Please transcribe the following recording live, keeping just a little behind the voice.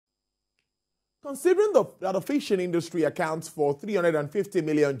Considering that the fishing industry accounts for 350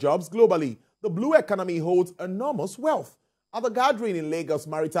 million jobs globally, the blue economy holds enormous wealth. At the gathering in Lagos,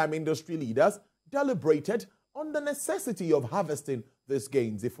 maritime industry leaders deliberated on the necessity of harvesting these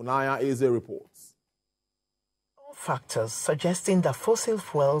gains. Ifunanya Eze reports. All factors suggesting that fossil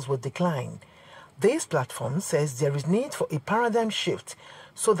fuels will decline. This platform says there is need for a paradigm shift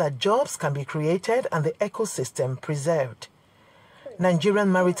so that jobs can be created and the ecosystem preserved.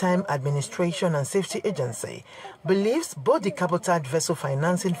 Nigerian Maritime Administration and Safety Agency believes both the Cabotage Vessel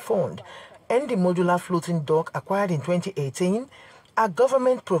Financing Fund and the modular floating dock acquired in 2018 are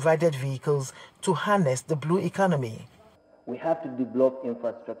government-provided vehicles to harness the blue economy. We have to develop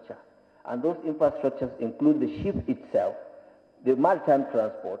infrastructure, and those infrastructures include the ship itself, the maritime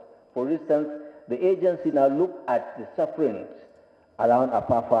transport. For instance, the agency now looks at the sufferings around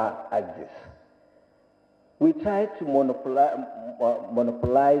Apafa axis. We try to monopolize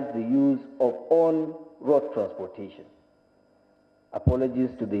the use of on-road transportation. Apologies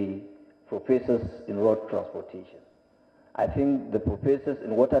to the professors in road transportation. I think the professors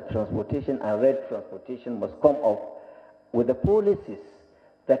in water transportation and rail transportation must come up with the policies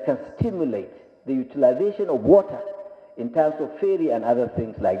that can stimulate the utilization of water in terms of ferry and other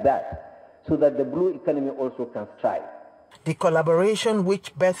things like that, so that the blue economy also can strive. The collaboration,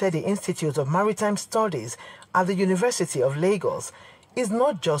 which birthed the Institute of Maritime Studies at the University of Lagos, is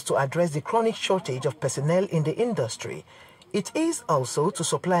not just to address the chronic shortage of personnel in the industry. It is also to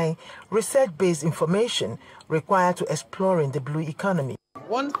supply research-based information required to exploring the blue economy.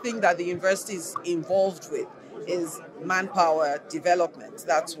 One thing that the university is involved with is manpower development.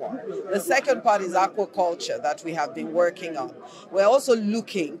 That's one. The second part is aquaculture that we have been working on. We're also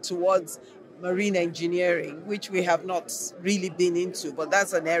looking towards marine engineering, which we have not really been into, but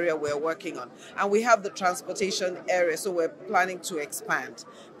that's an area we're working on. And we have the transportation area, so we're planning to expand.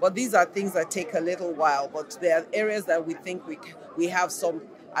 But these are things that take a little while, but there are areas that we think we have some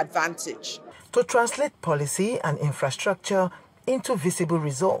advantage. To translate policy and infrastructure into visible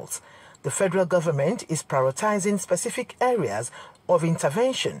results, the federal government is prioritizing specific areas of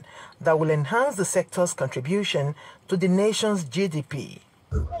intervention that will enhance the sector's contribution to the nation's GDP.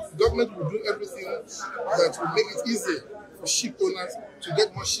 The government will do everything that will make it easy for ship owners to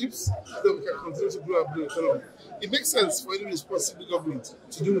get more ships, so that we can continue to grow our blue economy. It makes sense for any responsible government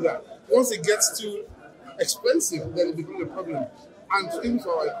to do that. Once it gets too expensive, then it becomes a problem, and even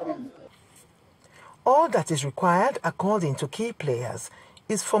for our economy. All that is required, according to key players,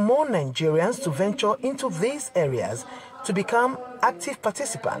 is for more Nigerians to venture into these areas to become active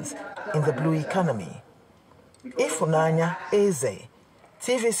participants in the blue economy. Ifunanya Eze,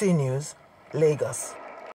 TVC News, Lagos.